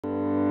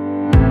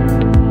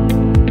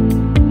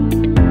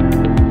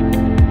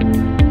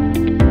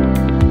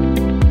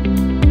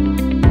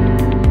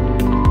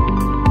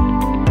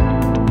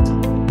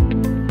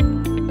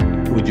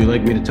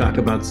like me to talk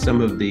about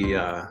some of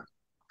the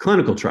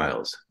clinical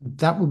trials?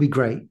 That would be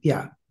great.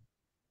 Yeah.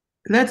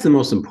 That's the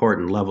most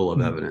important level of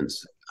Mm.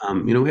 evidence.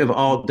 We have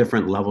all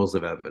different levels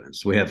of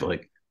evidence. We have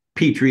like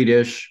petri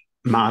dish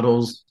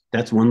models.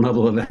 That's one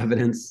level of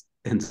evidence.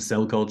 In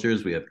cell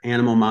cultures, we have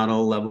animal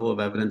model level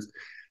of evidence,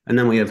 and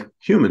then we have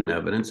human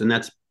evidence, and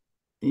that's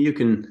you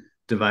can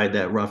divide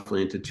that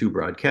roughly into two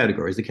broad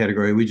categories. The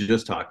category we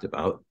just talked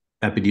about,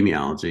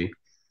 epidemiology,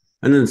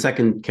 and then the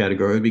second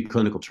category would be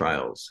clinical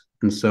trials.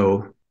 And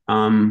so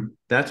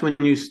that's when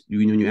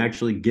you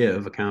actually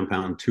give a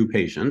compound to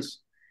patients.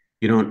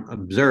 You don't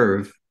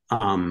observe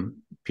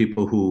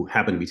people who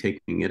happen to be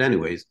taking it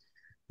anyways.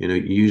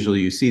 Usually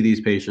you see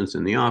these patients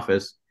in the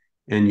office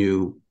and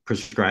you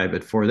prescribe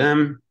it for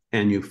them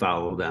and you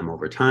follow them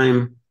over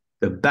time.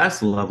 The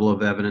best level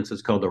of evidence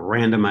is called a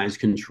randomized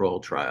control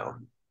trial.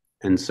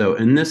 And so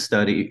in this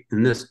study,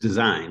 in this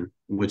design,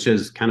 which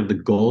is kind of the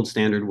gold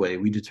standard way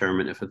we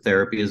determine if a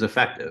therapy is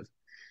effective,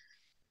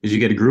 is you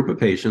get a group of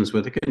patients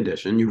with a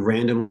condition, you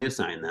randomly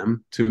assign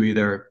them to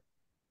either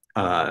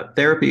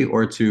therapy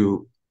or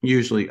to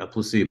usually a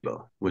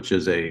placebo, which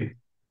is a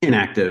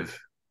inactive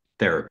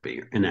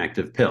therapy,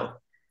 inactive pill.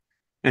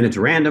 And it's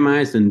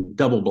randomized and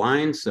double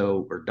blind,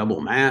 so or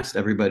double masked.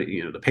 Everybody,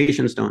 the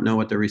patients don't know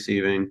what they're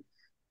receiving.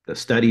 The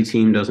study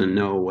team doesn't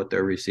know what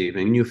they're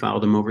receiving. You follow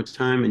them over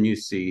time and you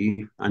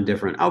see on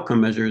different outcome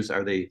measures,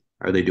 are they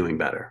doing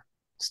better?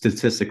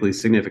 Statistically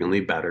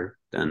significantly better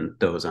than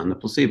those on the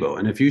placebo.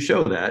 And if you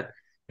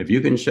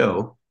can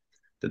show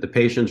that the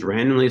patients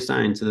randomly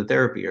assigned to the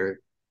therapy are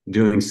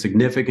doing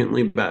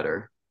significantly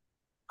better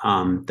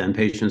than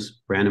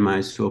patients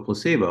randomized to a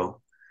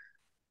placebo,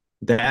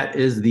 that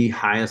is the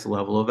highest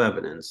level of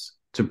evidence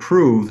to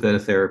prove that a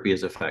therapy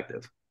is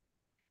effective.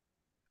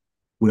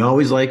 We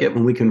always like it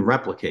when we can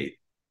replicate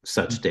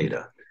such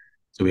data.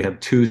 So we have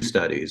 2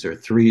 studies or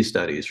 3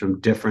 studies from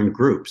different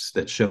groups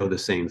that show the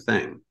same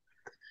thing.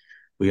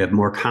 We have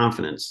more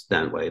confidence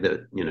that way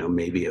that,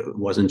 maybe it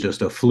wasn't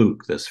just a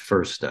fluke, this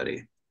first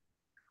study.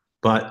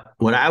 But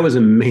what I was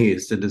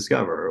amazed to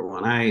discover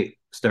when I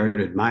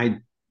started my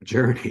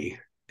journey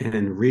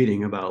in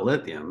reading about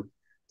lithium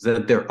is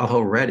that there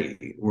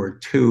already were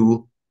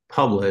 2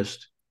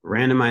 published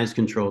randomized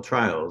controlled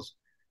trials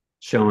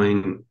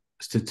showing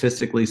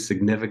statistically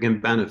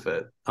significant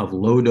benefit of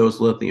low dose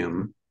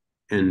lithium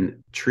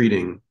in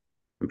treating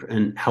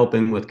and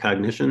helping with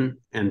cognition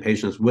in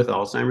patients with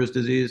Alzheimer's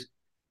disease,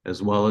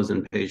 as well as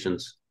in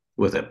patients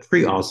with a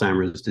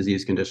pre-Alzheimer's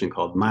disease condition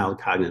called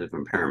mild cognitive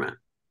impairment.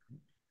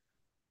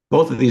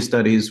 Both of these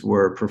studies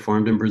were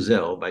performed in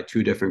Brazil by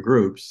 2 different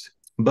groups,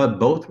 but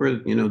both were,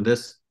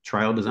 this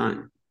trial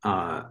design,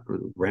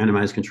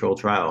 randomized control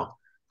trial,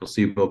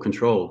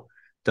 placebo-controlled,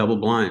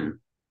 double-blind.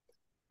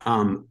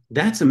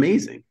 That's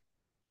amazing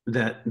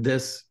that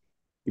this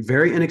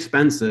very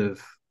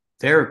inexpensive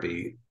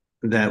therapy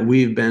that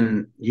we've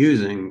been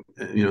using,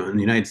 in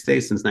the United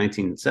States since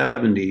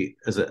 1970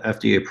 as an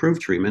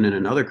FDA-approved treatment, and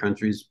in other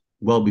countries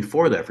well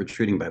before that for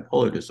treating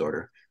bipolar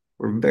disorder,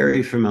 we're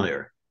very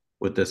familiar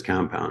with this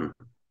compound.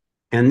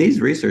 And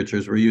these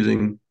researchers were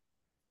using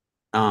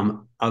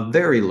a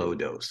very low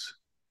dose.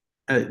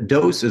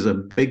 Dose is a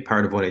big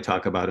part of what I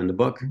talk about in the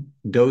book.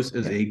 Dose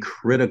is a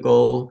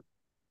critical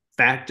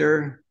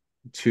factor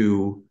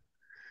to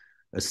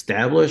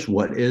establish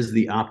what is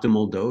the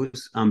optimal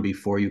dose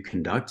before you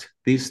conduct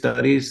these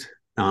studies.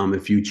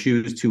 If you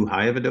choose too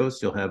high of a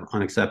dose, you'll have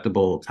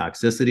unacceptable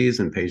toxicities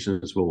and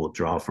patients will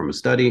withdraw from a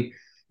study.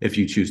 If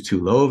you choose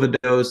too low of a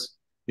dose,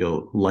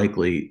 you'll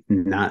likely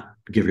not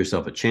give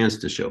yourself a chance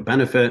to show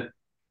benefit.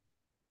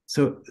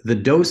 So the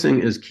dosing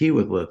is key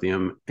with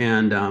lithium.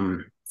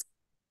 And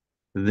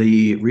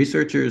the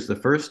researchers, the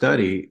first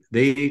study,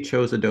 they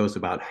chose a dose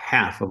about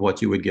half of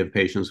what you would give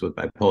patients with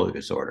bipolar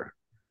disorder.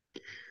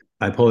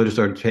 Bipolar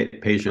disorder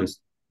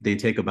patients, they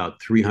take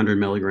about 300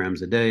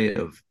 milligrams a day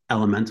of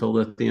elemental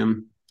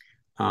lithium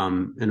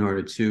in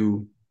order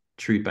to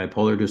treat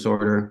bipolar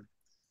disorder.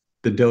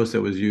 The dose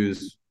that was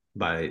used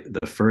by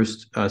the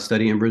first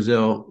study in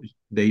Brazil,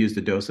 they used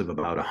a dose of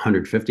about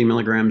 150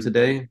 milligrams a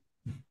day.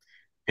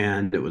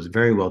 And it was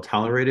very well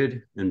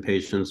tolerated in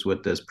patients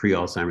with this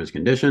pre-Alzheimer's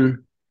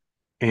condition.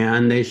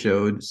 And they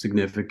showed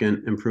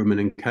significant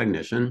improvement in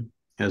cognition,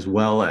 as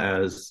well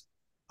as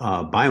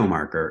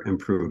biomarker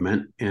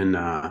improvement in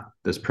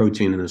this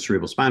protein in the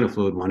cerebral spinal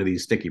fluid, one of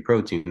these sticky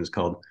proteins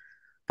called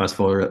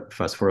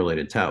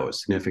phosphorylated tau,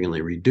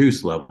 significantly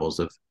reduced levels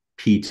of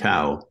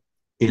p-tau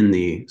in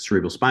the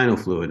cerebral spinal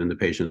fluid in the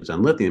patients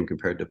on lithium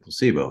compared to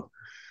placebo.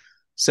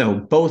 So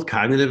both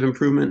cognitive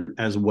improvement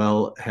as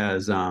well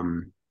as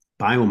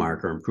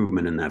biomarker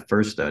improvement in that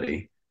first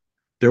study.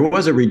 There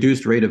was a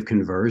reduced rate of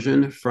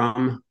conversion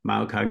from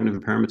mild cognitive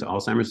impairment to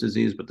Alzheimer's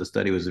disease, but the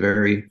study was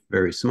very,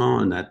 very small,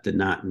 and that did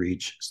not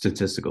reach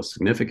statistical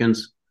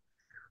significance.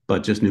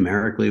 But just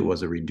numerically, it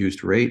was a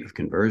reduced rate of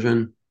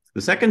conversion.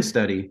 The second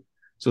study,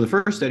 so the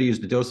first study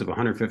used a dose of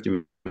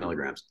 150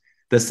 milligrams.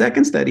 The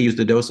second study used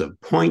a dose of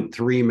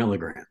 0.3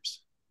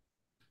 milligrams.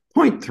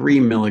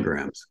 0.3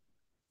 milligrams,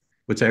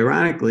 which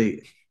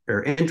ironically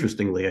or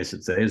interestingly, I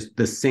should say, is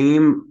the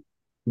same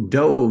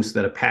dose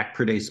that a pack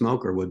per day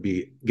smoker would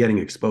be getting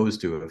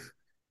exposed to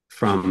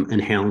from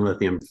inhaling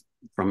lithium,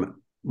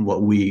 from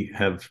what we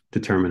have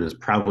determined is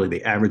probably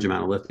the average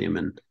amount of lithium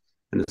in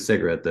a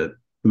cigarette. The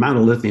amount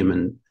of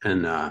lithium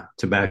in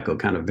tobacco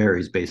kind of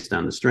varies based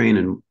on the strain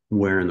and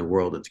where in the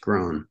world it's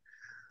grown.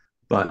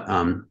 But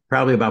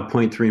probably about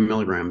 0.3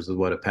 milligrams is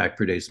what a pack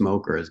per day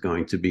smoker is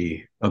going to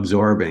be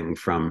absorbing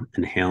from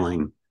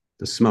inhaling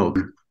the smoke.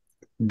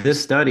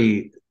 This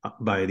study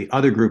by the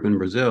other group in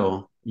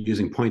Brazil,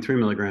 using 0.3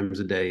 milligrams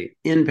a day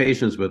in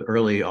patients with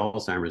early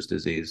Alzheimer's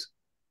disease,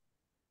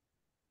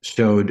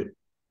 showed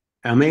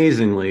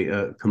amazingly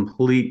a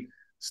complete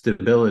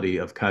stability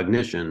of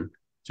cognition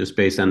just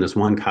based on this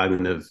one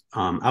cognitive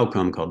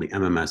outcome called the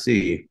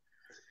MMSE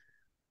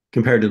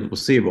compared to the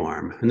placebo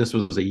arm. And this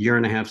was a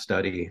 1.5-year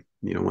study,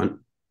 went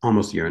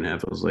almost a 1.5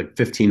 years. It was like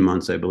 15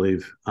 months, I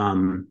believe.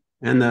 And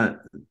the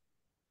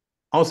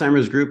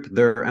Alzheimer's group,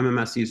 their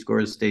MMSE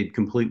scores stayed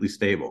completely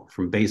stable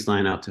from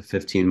baseline out to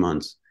 15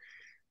 months.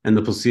 And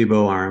the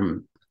placebo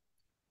arm,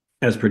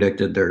 as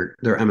predicted, their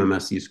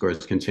MMSE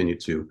scores continued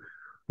to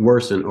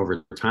worsen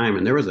over time.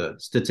 And there was a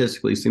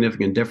statistically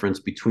significant difference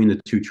between the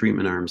two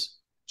treatment arms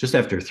just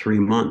after 3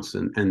 months.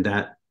 And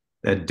that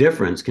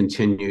difference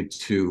continued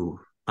to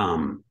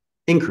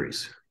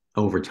increase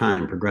over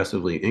time,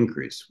 progressively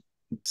increase.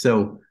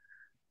 So,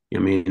 I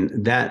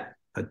mean,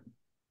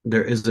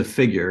 there is a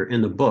figure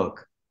in the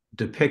book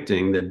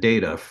depicting the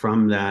data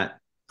from that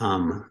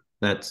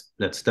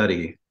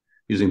study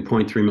using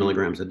 0.3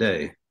 milligrams a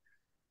day.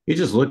 You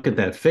just look at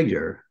that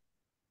figure,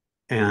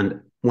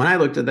 and when I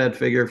looked at that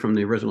figure from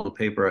the original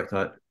paper, I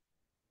thought,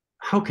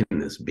 how can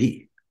this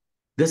be?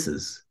 This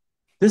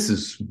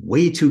is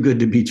way too good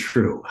to be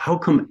true. How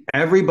come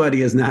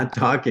everybody is not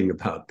talking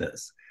about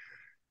this?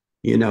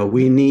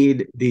 We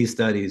need these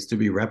studies to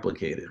be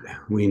replicated.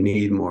 We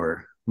need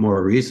more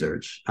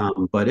research,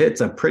 but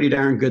it's a pretty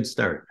darn good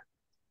start.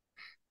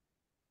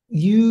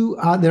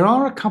 There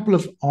are a couple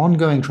of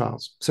ongoing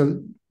trials.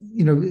 So,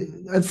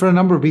 for a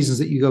number of reasons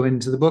that you go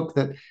into the book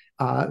that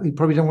you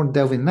probably don't want to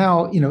delve in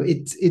now,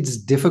 it's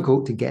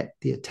difficult to get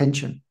the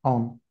attention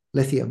on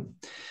lithium.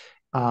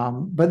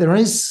 But there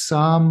is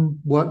some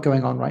work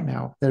going on right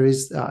now.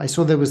 I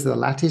saw there was the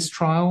Lattice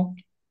trial,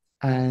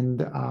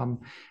 and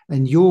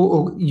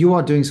you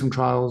are doing some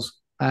trials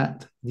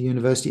at the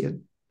University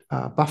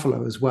at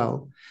Buffalo as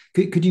well.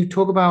 Could you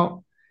talk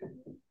about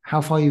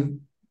how far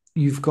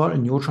you've got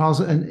in your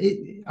trials,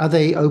 and are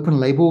they open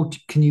label?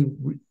 Can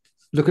you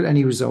look at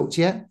any results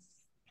yet?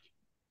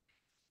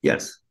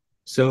 Yes.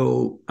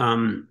 So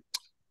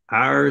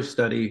our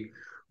study,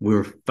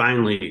 we're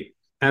finally,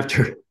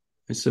 after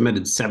I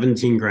submitted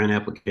 17 grant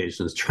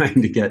applications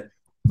trying to get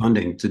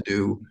funding to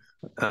do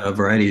a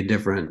variety of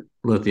different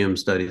lithium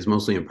studies,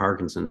 mostly in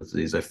Parkinson's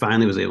disease, I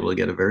finally was able to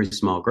get a very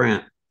small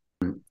grant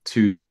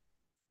to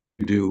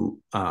do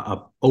a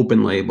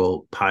open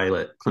label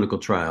pilot clinical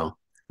trial.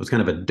 It was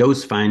kind of a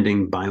dose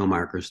finding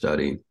biomarker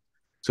study.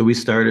 So we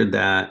started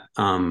that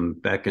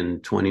back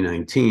in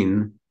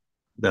 2019.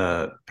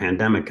 The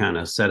pandemic kind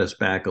of set us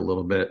back a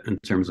little bit in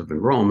terms of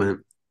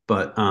enrollment,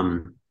 but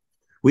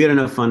we had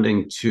enough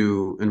funding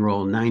to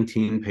enroll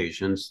 19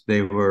 patients.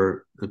 The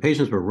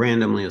patients were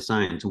randomly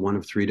assigned to one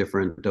of 3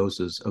 different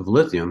doses of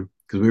lithium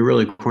because we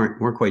really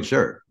weren't quite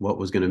sure what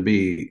was going to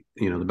be,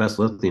 the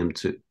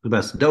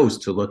best dose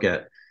to look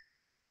at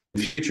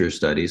future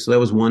studies. So that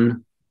was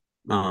one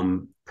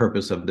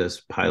purpose of this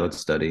pilot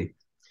study.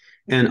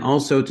 And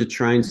also to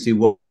try and see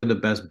what were the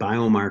best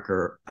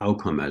biomarker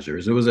outcome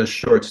measures. It was a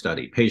short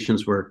study.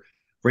 Patients were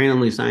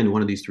randomly assigned to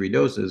one of these 3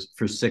 doses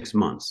for 6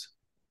 months.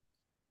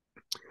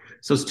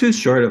 So it's too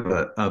short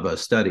of a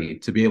study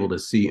to be able to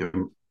see,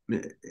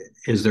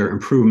 is there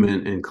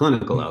improvement in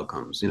clinical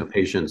outcomes,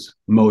 patients'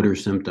 motor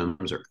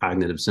symptoms or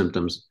cognitive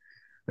symptoms.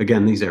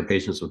 Again, these are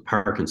patients with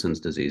Parkinson's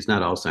disease,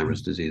 not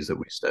Alzheimer's disease that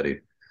we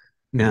studied.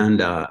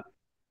 And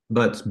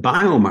but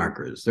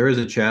biomarkers, there is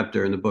a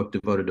chapter in the book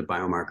devoted to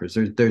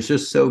biomarkers. There's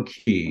just so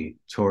key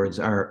towards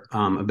our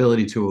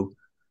ability to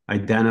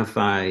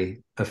identify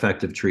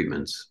effective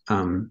treatments,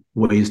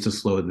 ways to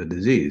slow the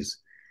disease.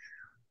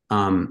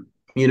 And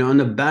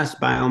the best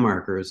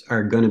biomarkers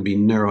are going to be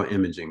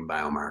neuroimaging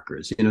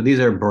biomarkers. These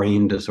are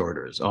brain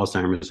disorders,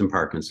 Alzheimer's and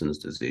Parkinson's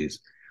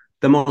disease.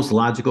 The most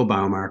logical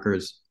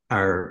biomarkers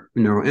are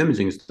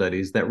neuroimaging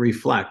studies that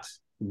reflect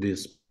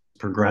this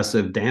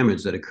progressive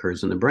damage that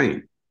occurs in the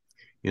brain.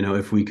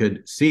 If we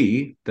could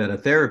see that a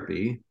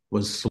therapy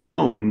was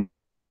slowing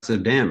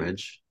progressive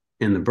damage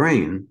in the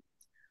brain,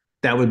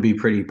 that would be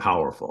pretty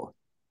powerful.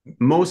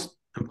 Most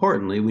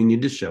importantly, we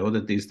need to show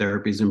that these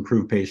therapies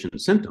improve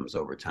patient symptoms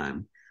over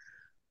time.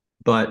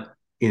 But,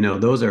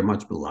 those are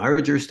much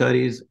larger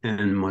studies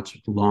and much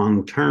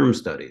long-term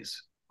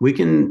studies. We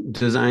can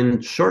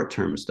design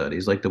short-term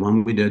studies like the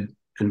one we did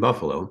in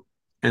Buffalo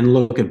and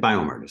look at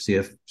biomarkers, see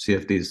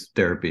if these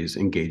therapies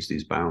engage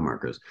these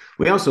biomarkers.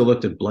 We also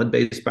looked at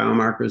blood-based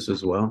biomarkers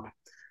as well.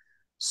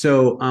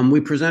 So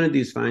we presented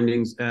these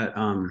findings at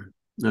a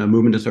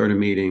movement disorder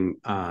meeting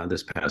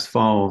this past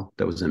fall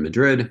that was in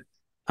Madrid.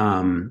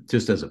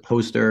 just as a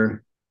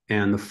poster.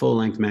 And the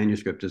full-length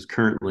manuscript is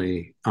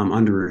currently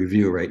under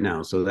review right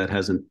now. So that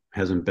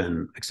hasn't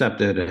been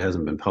accepted. It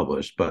hasn't been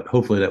published, but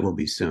hopefully that will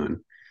be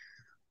soon.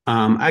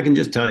 I can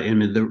just tell you, I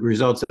mean, the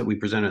results that we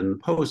presented in the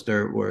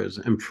poster was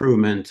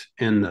improvement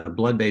in the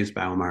blood-based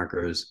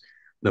biomarkers.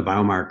 The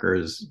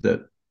biomarkers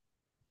that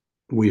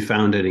we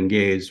found it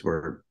engaged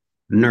were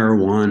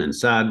NER1 and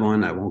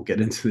SOD1. I won't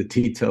get into the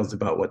details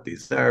about what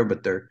these are,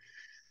 but they're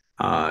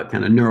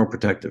kind of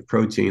neuroprotective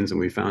proteins, and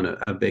we found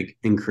a big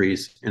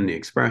increase in the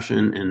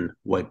expression in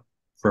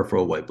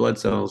peripheral white blood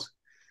cells.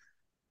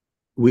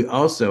 We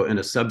also, in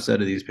a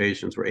subset of these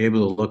patients, were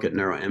able to look at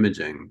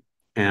neuroimaging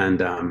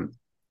and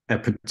a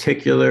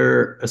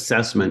particular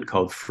assessment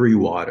called free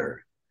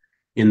water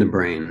in the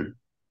brain.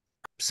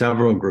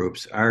 Several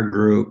groups, our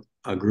group,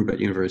 a group at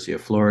University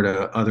of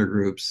Florida, other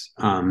groups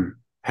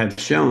have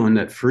shown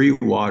that free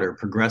water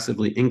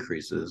progressively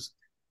increases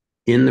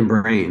in the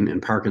brain in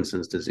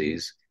Parkinson's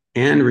disease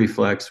and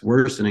reflects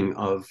worsening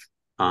of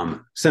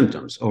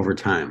symptoms over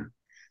time.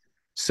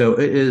 So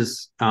it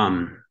is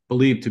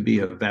believed to be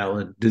a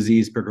valid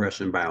disease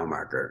progression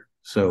biomarker.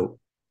 So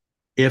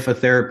if a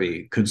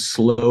therapy could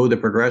slow the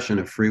progression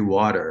of free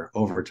water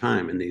over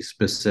time in these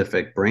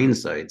specific brain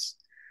sites,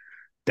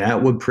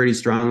 that would pretty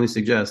strongly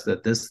suggest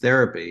that this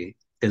therapy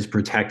is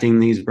protecting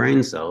these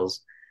brain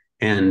cells,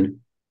 and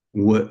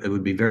it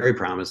would be very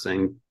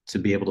promising to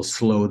be able to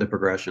slow the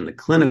progression, the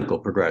clinical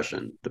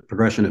progression, the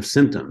progression of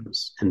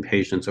symptoms in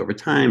patients over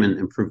time and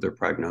improve their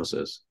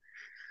prognosis.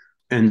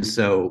 And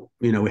so,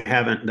 we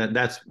haven't,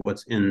 that's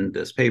what's in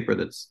this paper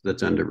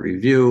that's under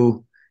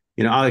review.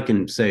 All I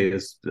can say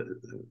is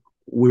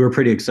we were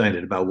pretty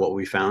excited about what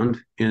we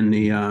found in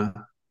the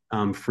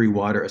free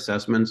water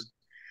assessments.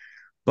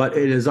 But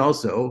it is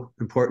also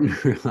important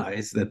to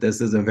realize that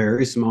this is a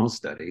very small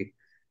study,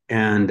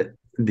 and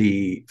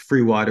the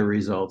free water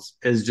results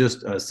is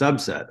just a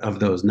subset of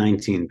those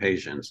 19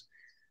 patients.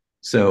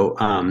 So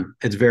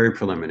it's very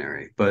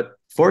preliminary. But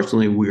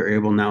fortunately, we are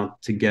able now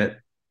to get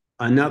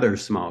another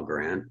small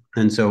grant.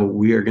 And so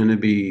we are going to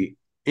be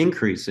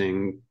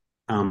increasing,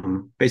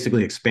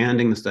 basically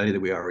expanding the study that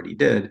we already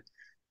did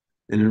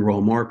and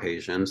enroll more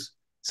patients,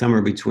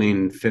 somewhere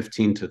between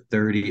 15 to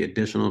 30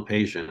 additional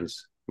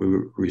patients. We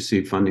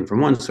received funding from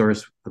one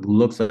source. It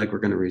looks like we're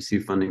going to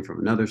receive funding from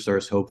another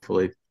source,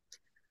 hopefully.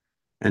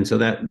 And so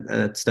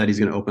that study is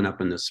going to open up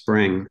in the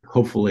spring.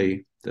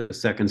 Hopefully, the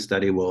second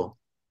study will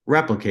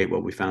replicate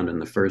what we found in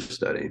the first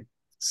study.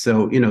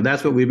 So,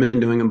 that's what we've been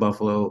doing in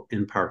Buffalo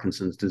in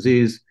Parkinson's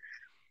disease.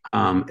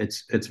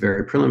 It's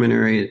very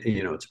preliminary.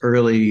 It's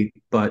early,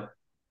 but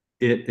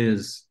it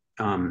is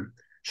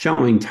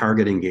showing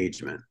target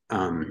engagement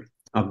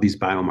of these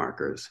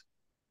biomarkers,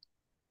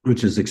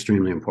 which is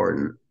extremely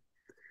important.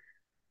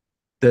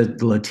 The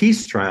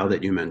Lattice trial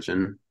that you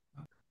mentioned,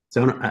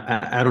 so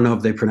I don't know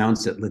if they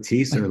pronounce it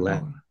Lattice or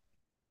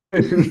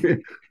Lattice,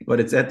 but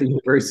it's at the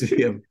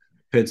University of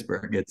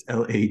Pittsburgh. It's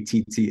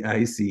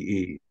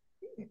Lattice.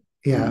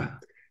 Yeah.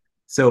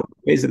 So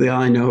basically,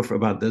 all I know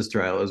about this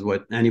trial is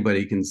what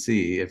anybody can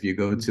see if you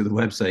go to the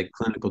website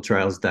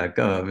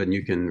clinicaltrials.gov, and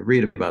you can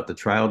read about the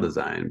trial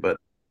design. But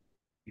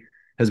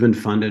has been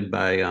funded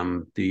by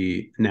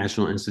the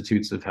National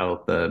Institutes of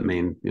Health, the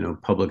main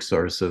public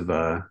source of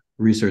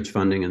research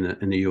funding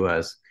in the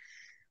U.S.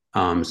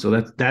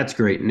 So that's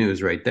great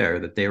news right there,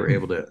 that they were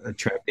able to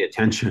attract the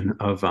attention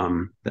of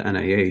the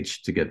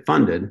NIH to get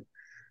funded.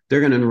 They're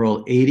going to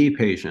enroll 80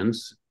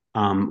 patients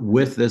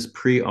with this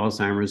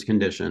pre-Alzheimer's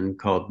condition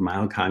called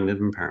mild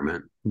cognitive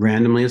impairment,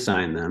 randomly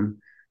assign them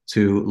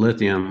to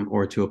lithium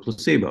or to a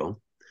placebo.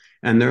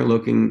 And they're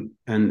looking,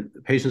 and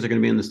patients are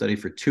going to be in the study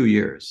for 2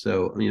 years.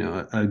 So,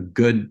 a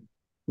good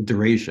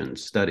duration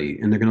study.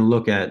 And they're going to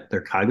look at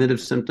their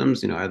cognitive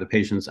symptoms. Are the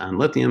patients on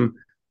lithium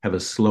have a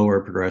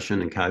slower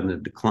progression in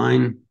cognitive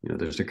decline?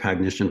 There's their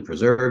cognition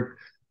preserved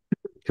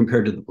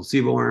compared to the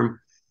placebo arm.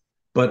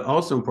 But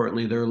also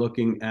importantly, they're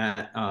looking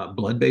at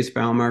blood-based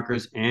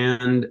biomarkers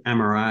and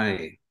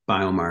MRI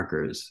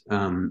biomarkers.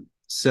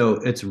 So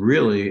it's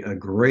really a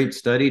great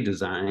study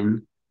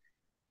design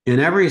in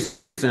every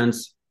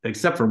sense,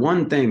 except for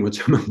one thing,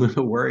 which I'm a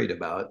little worried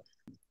about,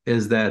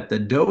 is that the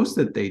dose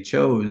that they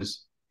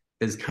chose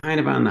is kind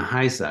of on the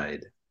high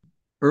side.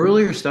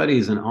 Earlier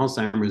studies in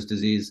Alzheimer's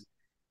disease,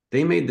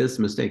 they made this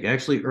mistake.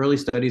 Actually, early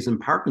studies in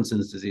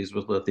Parkinson's disease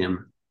with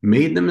lithium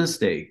made the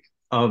mistake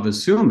of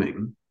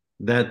assuming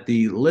that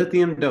the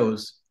lithium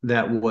dose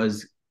that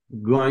was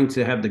going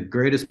to have the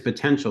greatest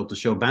potential to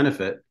show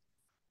benefit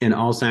in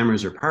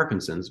Alzheimer's or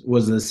Parkinson's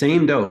was the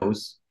same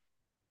dose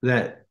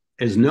that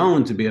is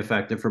known to be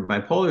effective for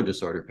bipolar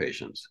disorder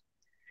patients.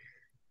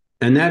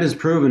 And that is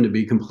proven to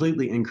be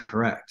completely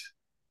incorrect.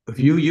 If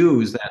you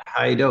use that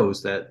high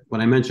dose, that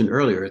what I mentioned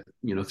earlier,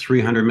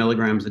 300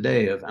 milligrams a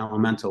day of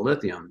elemental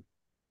lithium,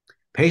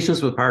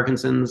 patients with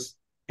Parkinson's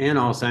and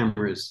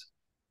Alzheimer's,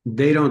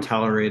 they don't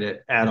tolerate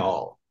it at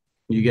all.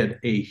 You get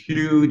a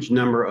huge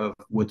number of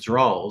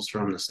withdrawals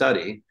from the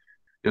study.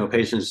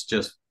 Patients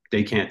just,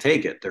 they can't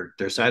take it.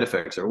 Their side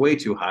effects are way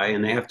too high,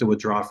 and they have to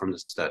withdraw from the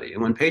study.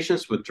 And when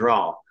patients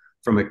withdraw,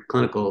 from a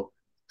clinical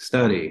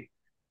study,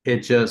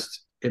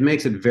 it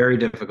makes it very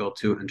difficult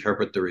to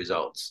interpret the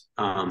results.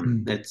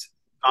 Mm. It's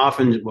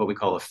often what we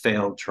call a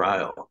failed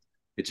trial.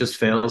 It just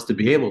fails to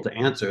be able to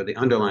answer the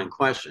underlying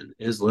question: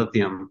 is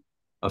lithium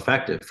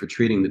effective for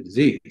treating the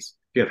disease?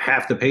 If you have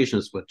half the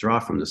patients withdraw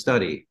from the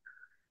study,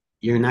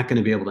 you're not going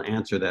to be able to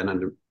answer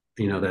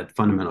that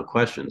fundamental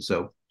question.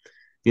 So,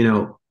 you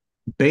know,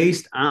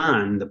 based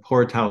on the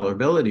poor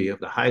tolerability of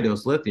the high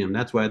dose lithium,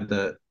 that's why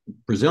the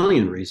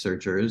Brazilian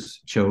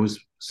researchers chose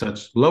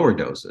such lower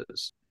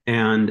doses.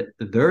 And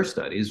their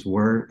studies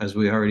were, as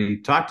we already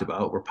talked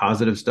about, were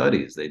positive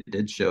studies. They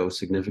did show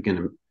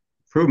significant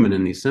improvement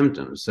in these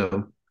symptoms.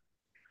 So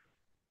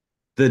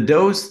the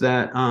dose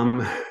that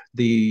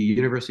the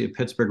University of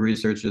Pittsburgh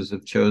researchers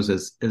have chose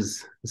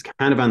is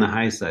kind of on the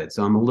high side.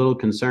 So I'm a little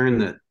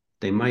concerned that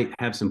they might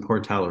have some poor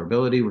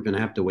tolerability. We're going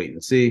to have to wait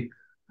and see.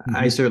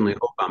 I certainly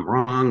hope I'm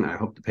wrong. I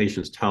hope the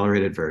patients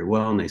tolerate it very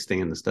well and they stay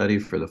in the study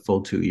for the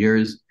full 2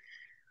 years.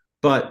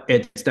 But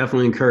it's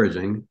definitely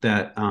encouraging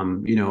that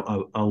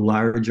a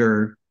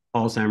larger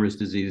Alzheimer's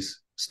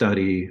disease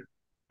study,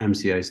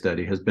 MCI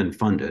study, has been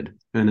funded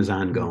and is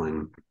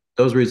ongoing.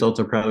 Those results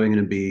are probably going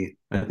to be,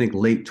 I think,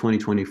 late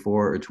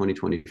 2024 or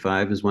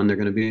 2025 is when they're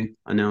going to be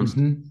announced.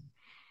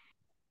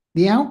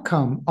 The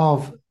outcome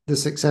of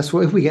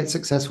if we get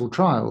successful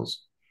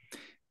trials,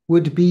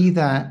 would be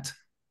that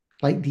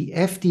like the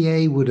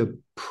FDA would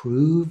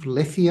approve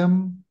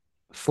lithium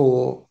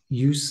for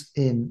use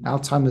in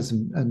Alzheimer's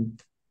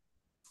and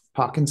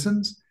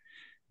Parkinson's.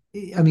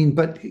 I mean,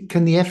 but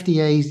can the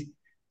FDA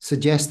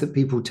suggest that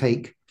people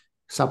take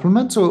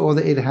supplements, or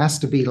that it has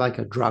to be like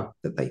a drug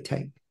that they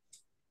take?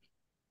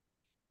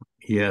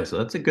 Yeah, so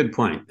that's a good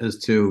point, is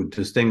to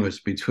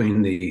distinguish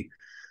between the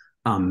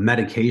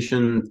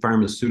medication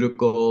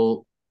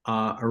pharmaceutical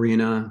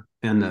arena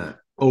and the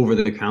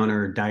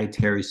over-the-counter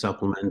dietary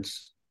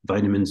supplements,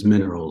 vitamins,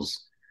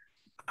 minerals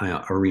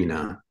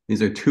arena.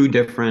 These are two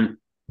different,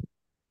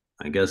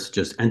 I guess,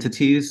 just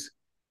entities,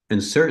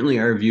 and certainly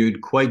are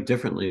viewed quite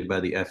differently by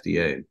the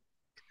FDA.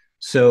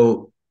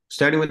 So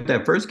starting with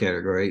that first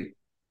category,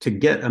 to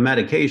get a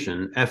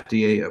medication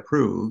FDA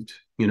approved,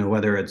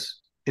 whether it's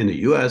in the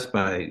US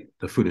by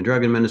the Food and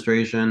Drug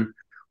Administration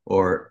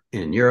or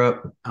in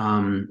Europe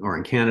or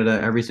in Canada,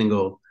 every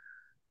single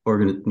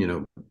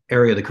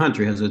area of the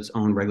country has its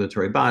own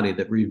regulatory body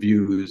that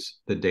reviews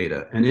the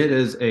data. And it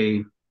is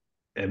a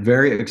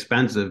very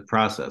expensive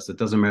process. It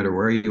doesn't matter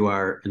where you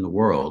are in the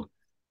world.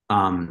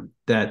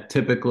 That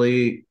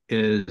typically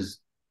is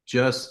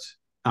just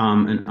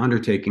an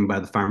undertaking by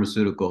the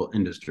pharmaceutical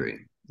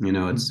industry.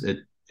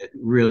 It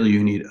really,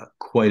 you need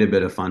quite a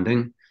bit of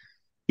funding.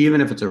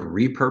 Even if it's a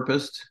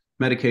repurposed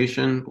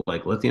medication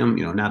like lithium,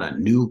 not a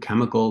new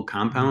chemical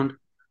compound,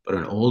 but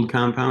an old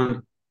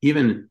compound.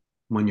 Even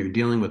when you're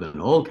dealing with an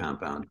old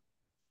compound,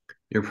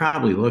 you're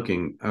probably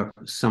looking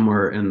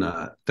somewhere in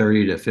the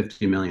 $30 to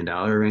 $50 million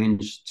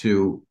range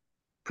to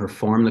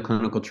perform the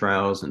clinical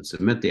trials and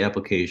submit the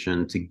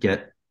application to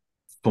get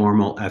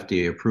formal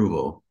FDA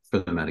approval for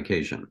the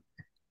medication.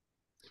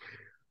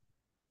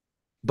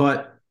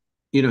 But,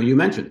 you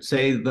mentioned,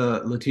 say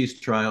the Lattice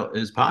trial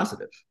is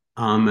positive.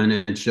 And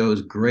it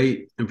shows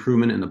great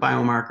improvement in the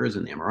biomarkers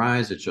and the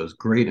MRIs. It shows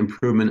great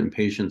improvement in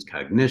patients'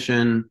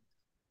 cognition.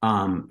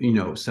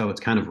 So it's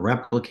kind of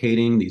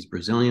replicating these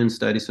Brazilian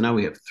studies. So now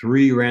we have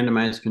 3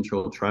 randomized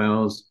controlled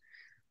trials.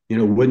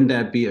 Wouldn't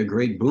that be a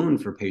great boon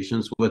for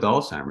patients with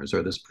Alzheimer's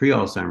or this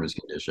pre-Alzheimer's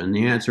condition?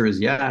 The answer is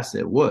yes,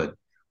 it would.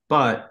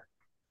 But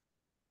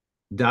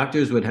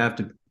doctors would have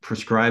to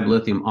prescribe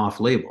lithium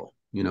off-label.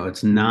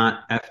 It's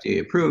not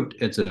FDA approved.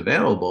 It's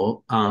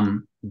available.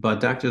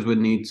 But doctors would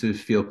need to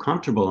feel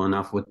comfortable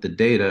enough with the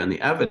data and the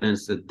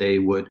evidence that they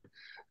would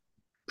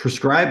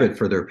prescribe it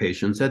for their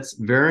patients. That's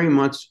very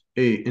much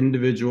a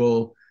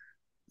individual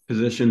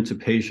physician to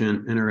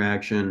patient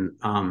interaction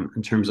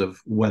in terms of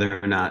whether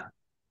or not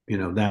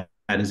that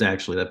is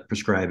actually, that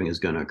prescribing is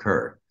going to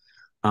occur.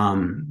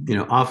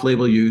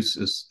 Off-label use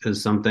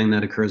is something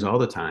that occurs all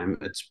the time.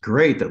 It's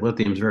great that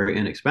lithium is very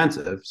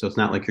inexpensive, so it's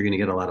not like you're going to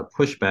get a lot of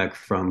pushback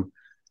from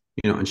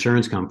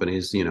insurance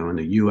companies. In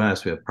the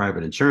US, we have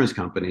private insurance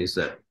companies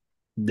that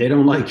they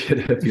don't like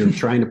it if you're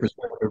trying to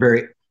prescribe a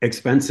very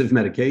expensive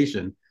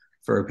medication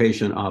for a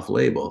patient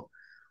off-label.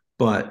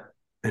 But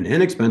an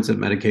inexpensive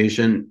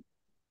medication,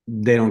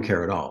 they don't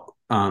care at all.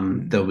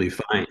 They'll be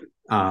fine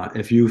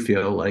if you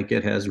feel like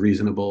it has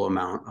reasonable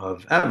amount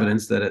of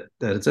evidence that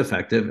it's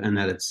effective and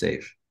that it's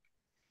safe.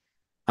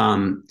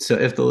 So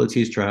if the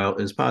Lattice trial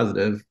is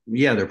positive,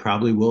 yeah, there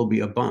probably will be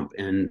a bump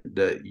in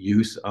the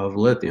use of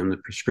lithium, the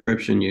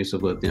prescription use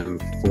of lithium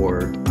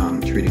for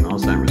treating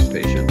Alzheimer's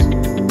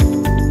patients.